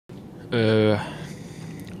Uh,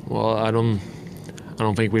 well, I don't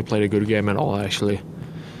think we played a good game at all. Actually,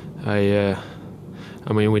 I,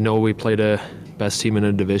 I mean, we know we played the best team in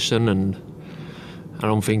the division, and I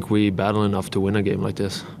don't think we battled enough to win a game like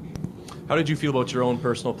this. How did you feel about your own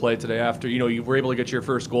personal play today after, you were able to get your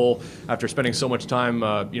first goal after spending so much time,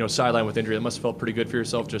 sideline with injury? That must have felt pretty good for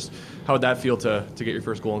yourself. Just how would that feel to get your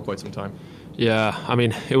first goal in quite some time? Yeah, I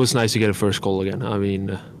mean, it was nice to get a first goal again. I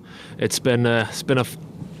mean, it's been a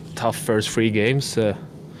tough first 3 games.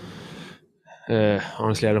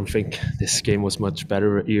 Honestly, I don't think this game was much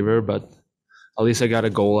better either, but at least I got a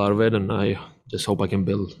goal out of it, and I just hope I can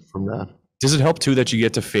build from that. Does it help too that you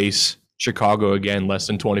get to face Chicago again less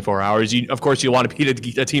than 24 hours? Of course, you want to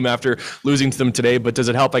beat a team after losing to them today, but does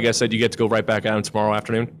it help, I guess, that you get to go right back at them tomorrow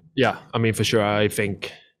afternoon? Yeah, I mean, for sure. I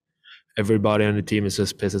think everybody on the team is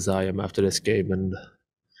as pissed as I am after this game, and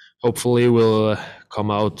hopefully we'll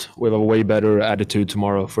come out with a way better attitude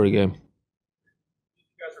tomorrow for the game. You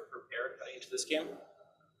guys are prepared heading into this game?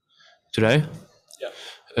 Today?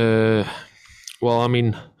 Yeah. Well, I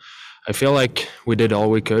mean, I feel like we did all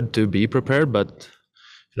we could to be prepared, but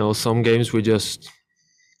some games it's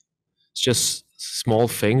just small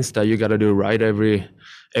things that you got to do right every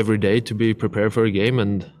day to be prepared for a game,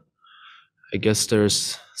 and I guess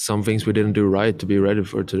there's some things we didn't do right to be ready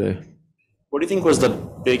for today. What do you think was the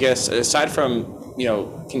biggest, aside from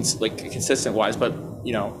consistent wise, but if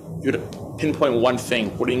you were to pinpoint one thing,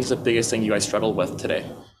 what do you think is the biggest thing you guys struggled with today?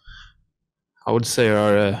 I would say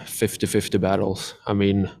our 50-50 battles. I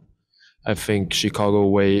mean, I think Chicago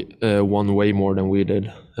won way more than we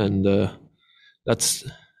did, and that's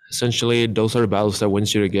essentially those are the battles that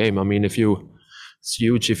wins you the game. I mean, it's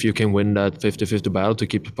huge if you can win that 50-50 battle to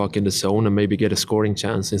keep the puck in the zone and maybe get a scoring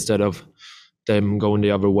chance instead of them going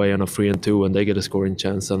the other way on a 3-2 and they get a scoring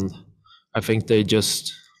chance. And I think they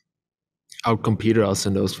just outcompeted us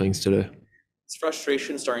in those things today. Is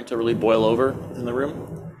frustration starting to really boil over in the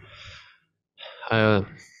room?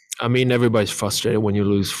 I mean, everybody's frustrated when you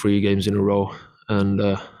lose 3 games in a row,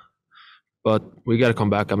 but we got to come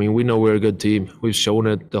back. I mean, we know we're a good team. We've shown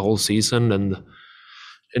it the whole season, and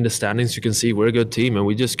in the standings you can see we're a good team, and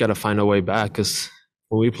we just got to find a way back, because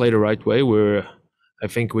when we play the right way, I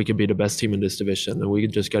think we can be the best team in this division, and we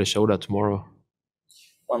just got to show that tomorrow.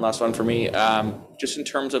 One last one for me. Just in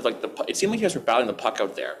terms of it seemed like you guys were battling the puck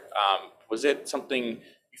out there. Was it something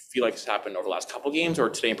you feel like has happened over the last couple games, or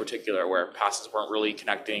today in particular, where passes weren't really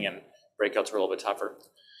connecting and breakouts were a little bit tougher?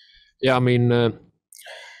 Yeah, I mean,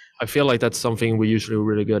 I feel like that's something we're usually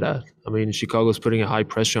really good at. I mean, Chicago's putting a high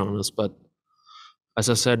pressure on us, but as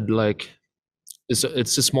I said,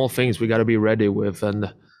 it's the small things we got to be ready with,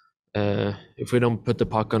 and if we don't put the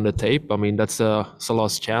puck on the tape, I mean, it's a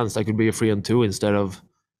lost chance. That could be a 3-2 instead of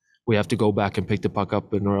we have to go back and pick the puck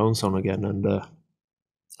up in our own zone again, and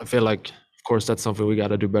I feel like, of course, that's something we got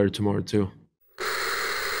to do better tomorrow too.